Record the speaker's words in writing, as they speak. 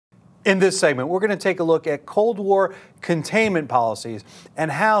In this segment, we're going to take a look at Cold War containment policies and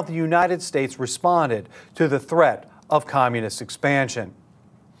how the United States responded to the threat of communist expansion.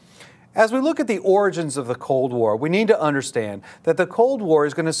 As we look at the origins of the Cold War, we need to understand that the Cold War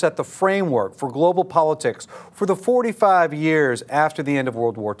is going to set the framework for global politics for the 45 years after the end of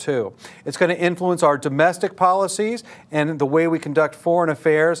World War II. It's going to influence our domestic policies and the way we conduct foreign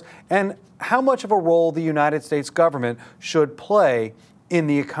affairs and how much of a role the United States government should play in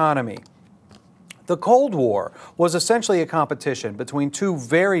the economy. The Cold War was essentially a competition between two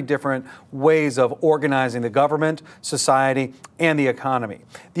very different ways of organizing the government, society, and the economy.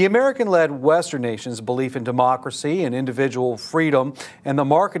 The American-led Western nations' belief in democracy and individual freedom and the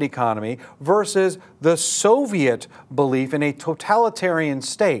market economy versus the Soviet belief in a totalitarian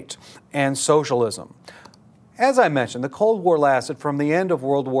state and socialism. As I mentioned, the Cold War lasted from the end of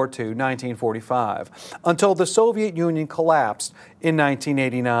World War II, 1945, until the Soviet Union collapsed in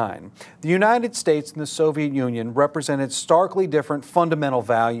 1989. The United States and the Soviet Union represented starkly different fundamental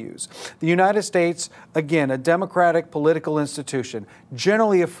values. The United States, again, a democratic political institution,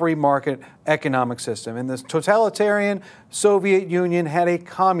 generally a free market economic system, and the totalitarian Soviet Union had a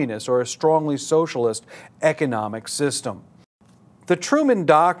communist or a strongly socialist economic system. The Truman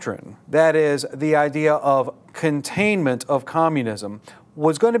Doctrine, that is, the idea of containment of communism,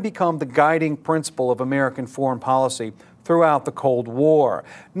 was going to become the guiding principle of American foreign policy throughout the Cold War.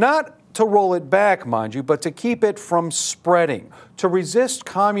 Not to roll it back, mind you, but to keep it from spreading, to resist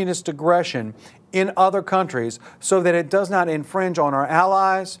communist aggression in other countries so that it does not infringe on our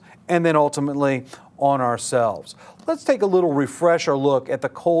allies and then ultimately on ourselves. Let's take a little refresher look at the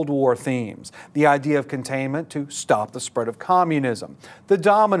Cold War themes. The idea of containment to stop the spread of communism. The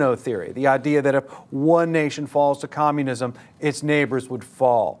domino theory, the idea that if one nation falls to communism, its neighbors would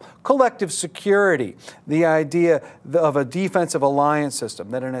fall. Collective security, the idea of a defensive alliance system,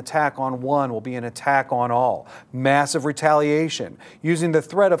 that an attack on one will be an attack on all. Massive retaliation, using the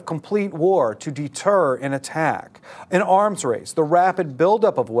threat of complete war to deter an attack. An arms race, the rapid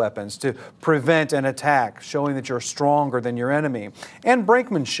buildup of weapons to prevent an attack, showing that you're stronger than your enemy. And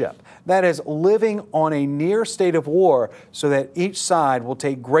brinkmanship, that is, living on a near state of war so that each side will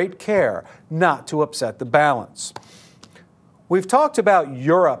take great care not to upset the balance. We've talked about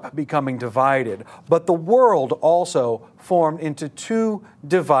Europe becoming divided, but the world also formed into two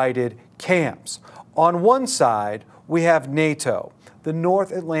divided camps. On one side, we have NATO, the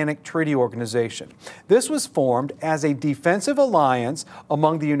North Atlantic Treaty Organization. This was formed as a defensive alliance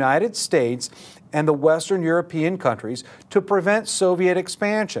among the United States and the Western European countries to prevent Soviet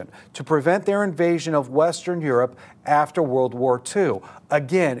expansion, to prevent their invasion of Western Europe after World War II.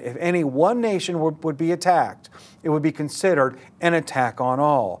 Again, if any one nation would be attacked, it would be considered an attack on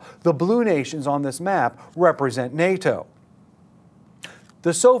all. The blue nations on this map represent NATO.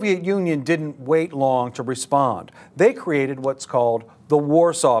 The Soviet Union didn't wait long to respond. They created what's called the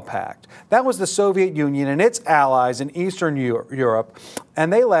Warsaw Pact. That was the Soviet Union and its allies in Eastern Europe,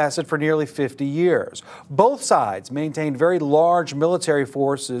 and they lasted for nearly 50 years. Both sides maintained very large military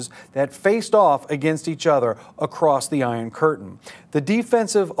forces that faced off against each other across the Iron Curtain. The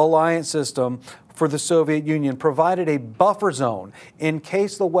defensive alliance system for the Soviet Union provided a buffer zone in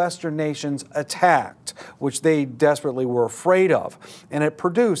case the Western nations attacked, which they desperately were afraid of. And it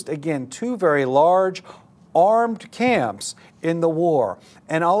produced, again, two very large armed camps in the war.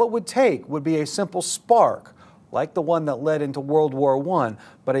 And all it would take would be a simple spark, like the one that led into World War I,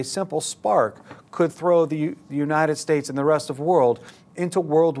 but a simple spark could throw the United States and the rest of the world into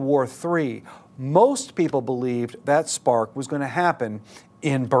World War III. Most people believed that spark was going to happen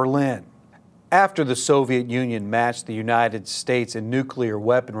in Berlin. After the Soviet Union matched the United States in nuclear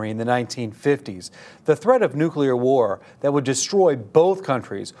weaponry in the 1950s, the threat of nuclear war that would destroy both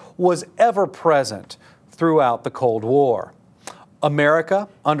countries was ever present throughout the Cold War. America,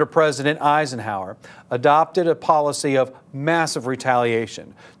 under President Eisenhower, adopted a policy of massive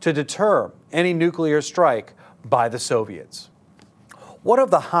retaliation to deter any nuclear strike by the Soviets. One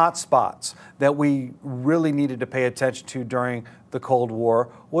of the hot spots that we really needed to pay attention to during the Cold War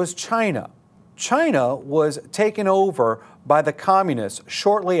was China. China was taken over by the communists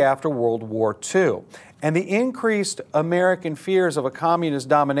shortly after World War II, and the increased American fears of a communist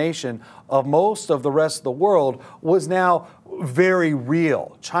domination of most of the rest of the world was now very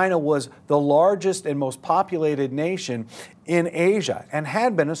real. China was the largest and most populated nation in Asia and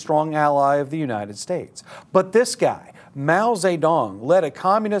had been a strong ally of the United States. But this guy, Mao Zedong, led a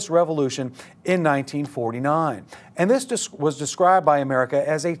communist revolution in 1949. And this was described by America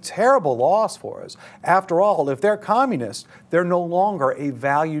as a terrible loss for us. After all, if they're communist, they're no longer a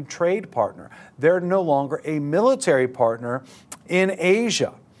valued trade partner. They're no longer a military partner in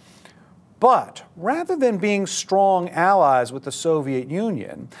Asia. But rather than being strong allies with the Soviet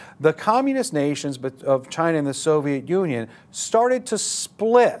Union, the communist nations of China and the Soviet Union started to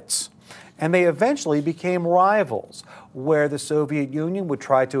split, and they eventually became rivals, where the Soviet Union would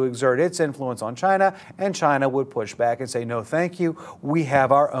try to exert its influence on China, and China would push back and say, no, thank you, we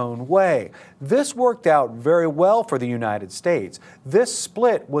have our own way. This worked out very well for the United States. This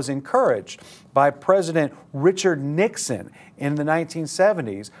split was encouraged by President Richard Nixon in the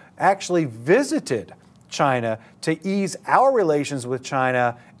 1970s, actually visited China to ease our relations with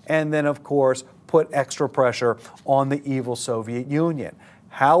China, and then, of course, put extra pressure on the evil Soviet Union.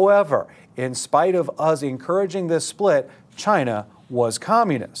 However, in spite of us encouraging this split, China was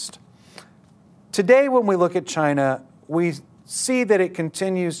communist. Today, when we look at China, we see that it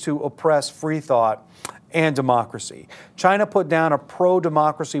continues to oppress free thought and democracy. China put down a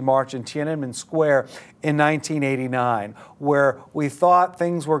pro-democracy march in Tiananmen Square in 1989, where we thought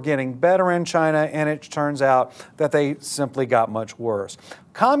things were getting better in China, and it turns out that they simply got much worse.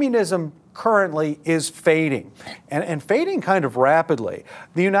 Communism currently is fading, and fading kind of rapidly.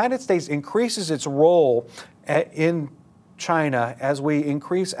 The United States increases its role in China as we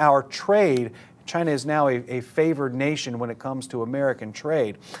increase our trade. China is now a favored nation when it comes to American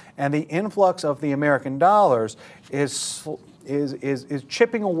trade, and the influx of the American dollars is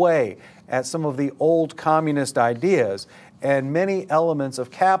chipping away at some of the old communist ideas, and many elements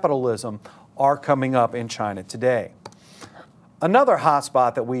of capitalism are coming up in China today. Another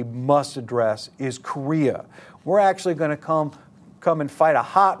hotspot that we must address is Korea. We're actually going to come and fight a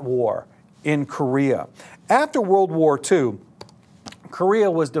hot war in Korea. After World War II, Korea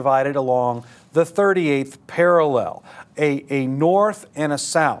was divided along the 38th parallel, a north and a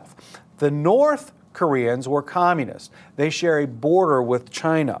south. The North Koreans were communist. They share a border with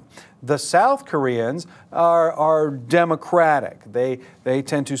China. The South Koreans are democratic. They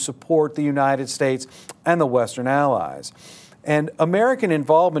tend to support the United States and the Western Allies. And American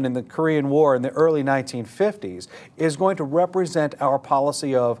involvement in the Korean War in the early 1950s is going to represent our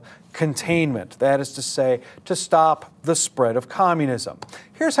policy of containment, that is to say, to stop the spread of communism.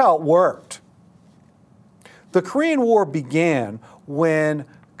 Here's how it worked. The Korean War began when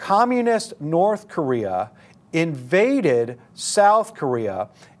communist North Korea invaded South Korea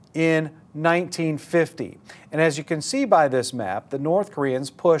in 1950. And as you can see by this map, the North Koreans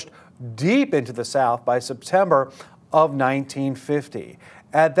pushed deep into the South by September of 1950.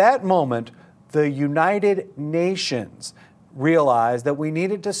 At that moment, the United Nations realized that we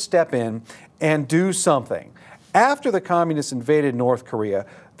needed to step in and do something. After the communists invaded North Korea,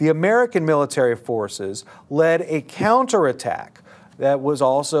 the American military forces led a counterattack that was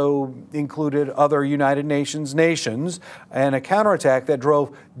also included other United Nations nations, and a counterattack that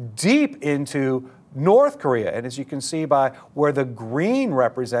drove deep into North Korea. And as you can see by where the green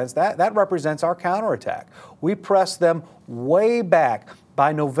represents, that represents our counterattack. We pressed them way back.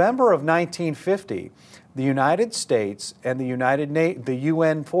 By November of 1950, the United States and the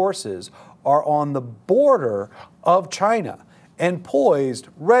UN forces are on the border of China and poised,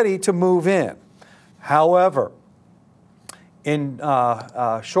 ready to move in. However,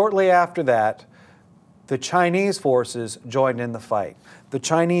 shortly after that, the Chinese forces joined in the fight. The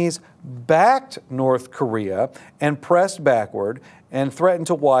Chinese backed North Korea and pressed backward and threatened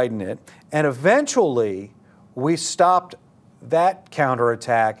to widen it. And eventually, we stopped that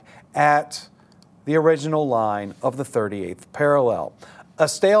counterattack at the original line of the 38th parallel. A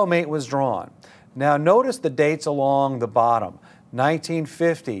stalemate was drawn. Now notice the dates along the bottom.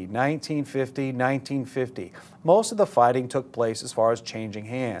 1950, 1950, 1950. Most of the fighting took place as far as changing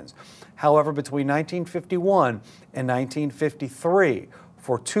hands. However, between 1951 and 1953,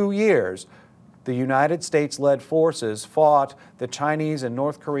 for 2 years, the United States-led forces fought the Chinese and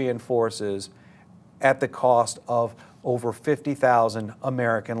North Korean forces at the cost of over 50,000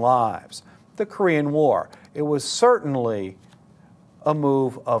 American lives. The Korean War. It was certainly a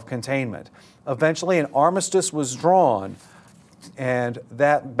move of containment. Eventually, an armistice was drawn, and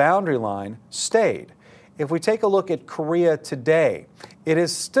that boundary line stayed. If we take a look at Korea today, it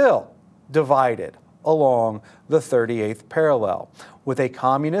is still divided along the 38th parallel, with a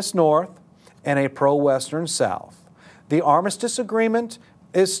communist North and a pro-Western South. The armistice agreement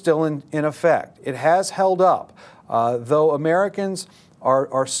is still in effect. It has held up. Though Americans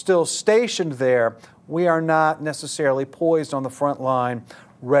are still stationed there, we are not necessarily poised on the front line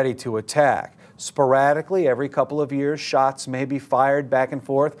ready to attack. Sporadically, every couple of years, shots may be fired back and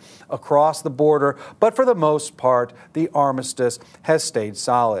forth across the border, but for the most part, the armistice has stayed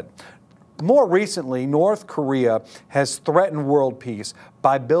solid. More recently, North Korea has threatened world peace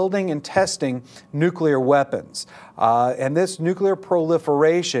by building and testing nuclear weapons. And this nuclear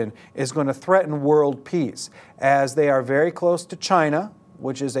proliferation is going to threaten world peace as they are very close to China,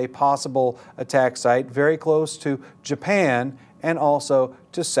 which is a possible attack site, very close to Japan, and also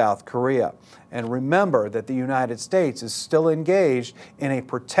to South Korea. And remember that the United States is still engaged in a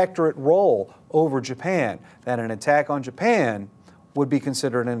protectorate role over Japan, that an attack on Japan would be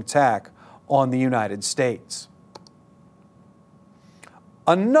considered an attack on the United States.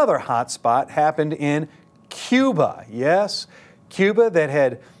 Another hot spot happened in Cuba. Yes, Cuba, that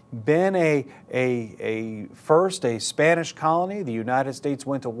had been first a Spanish colony. The United States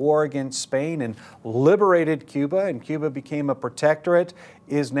went to war against Spain and liberated Cuba, and Cuba became a protectorate,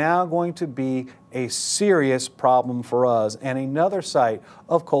 is now going to be a serious problem for us and another site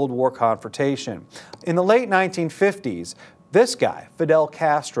of Cold War confrontation. In the late 1950s, this guy, Fidel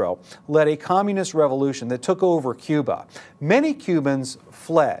Castro, led a communist revolution that took over Cuba. Many Cubans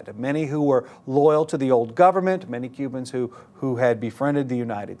fled, many who were loyal to the old government, many Cubans who had befriended the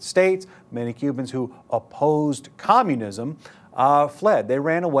United States, many Cubans who opposed communism fled. They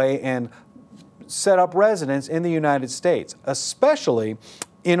ran away and set up residence in the United States, especially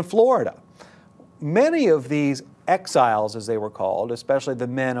in Florida. Many of these exiles, as they were called, especially the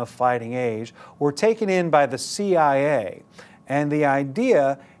men of fighting age, were taken in by the CIA. And the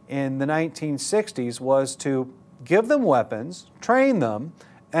idea in the 1960s was to give them weapons, train them,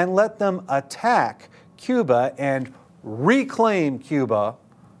 and let them attack Cuba and reclaim Cuba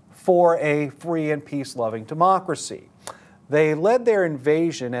for a free and peace-loving democracy. They led their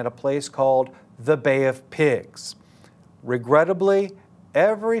invasion at a place called the Bay of Pigs. Regrettably,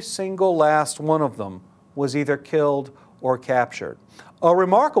 every single last one of them was either killed or captured. A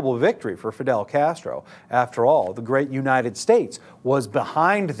remarkable victory for Fidel Castro. After all, the great United States was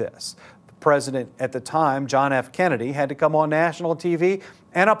behind this. The president at the time, John F. Kennedy, had to come on national TV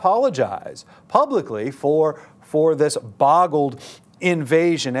and apologize publicly for this boggled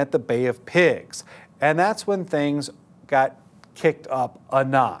invasion at the Bay of Pigs. And that's when things got kicked up a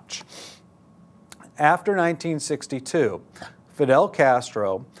notch. After 1962, Fidel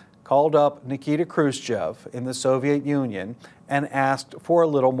Castro called up Nikita Khrushchev in the Soviet Union and asked for a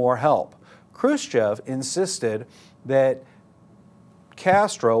little more help. Khrushchev insisted that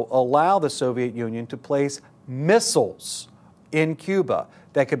Castro allow the Soviet Union to place missiles in Cuba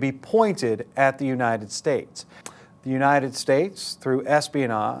that could be pointed at the United States. The United States, through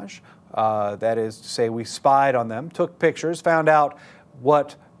espionage, that is to say we spied on them, took pictures, found out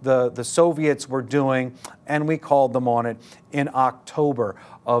what the Soviets were doing, and we called them on it in October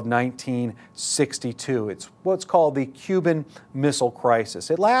of 1962. It's what's called the Cuban Missile Crisis.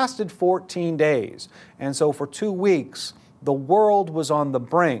 It lasted 14 days, and so for 2 weeks, the world was on the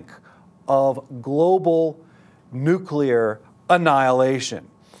brink of global nuclear annihilation.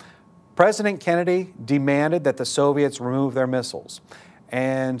 President Kennedy demanded that the Soviets remove their missiles,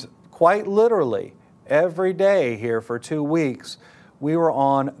 and quite literally, every day here for 2 weeks, we were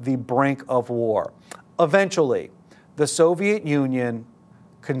on the brink of war. Eventually, the Soviet Union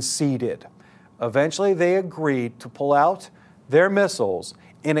conceded. Eventually, they agreed to pull out their missiles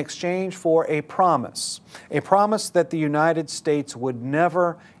in exchange for a promise that the United States would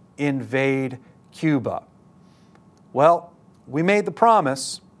never invade Cuba. Well, we made the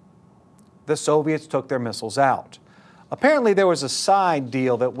promise. The Soviets took their missiles out. Apparently, there was a side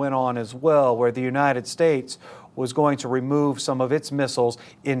deal that went on as well, where the United States was going to remove some of its missiles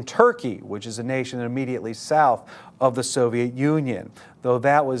in Turkey, which is a nation immediately south of the Soviet Union. Though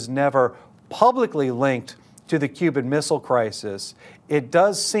that was never publicly linked to the Cuban Missile Crisis, it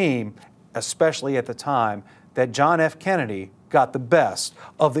does seem, especially at the time, that John F. Kennedy got the best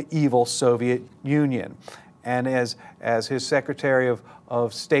of the evil Soviet Union. And as his Secretary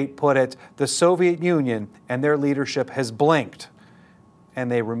of State put it, the Soviet Union and their leadership has blinked,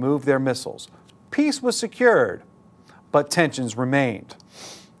 and they removed their missiles. Peace was secured, but tensions remained.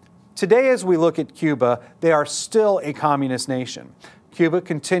 Today, as we look at Cuba, they are still a communist nation. Cuba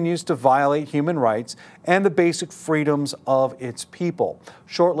continues to violate human rights and the basic freedoms of its people.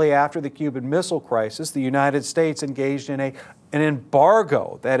 Shortly after the Cuban Missile Crisis, the United States engaged in an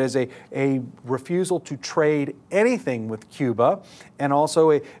embargo, that is a refusal to trade anything with Cuba, and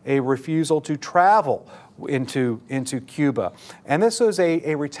also a refusal to travel into Cuba. And this was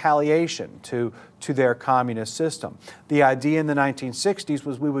a retaliation to their communist system. The idea in the 1960s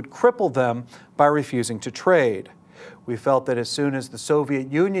was we would cripple them by refusing to trade. We felt that as soon as the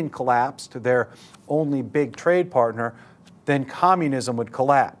Soviet Union collapsed, their only big trade partner, then communism would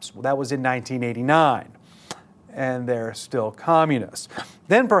collapse. Well, that was in 1989. and they're still communists.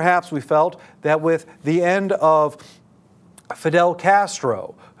 Then perhaps we felt that with the end of Fidel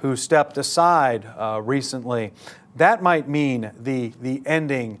Castro, who stepped aside recently, that might mean the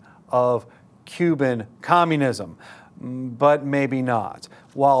ending of Cuban communism, but maybe not.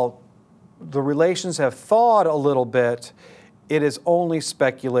 While the relations have thawed a little bit, it is only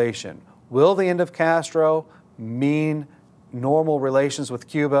speculation. Will the end of Castro mean normal relations with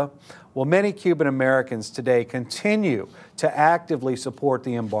Cuba? Well, many Cuban Americans today continue to actively support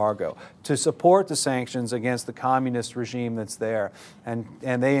the embargo, to support the sanctions against the communist regime that's there. And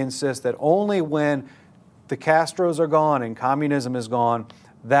they insist that only when the Castros are gone and communism is gone,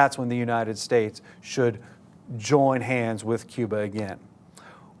 that's when the United States should join hands with Cuba again.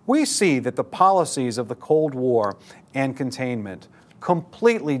 We see that the policies of the Cold War and containment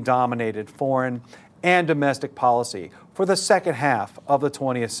completely dominated foreign and domestic policy for the second half of the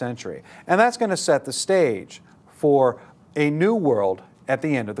 20th century. And that's going to set the stage for a new world at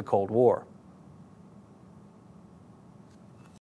the end of the Cold War.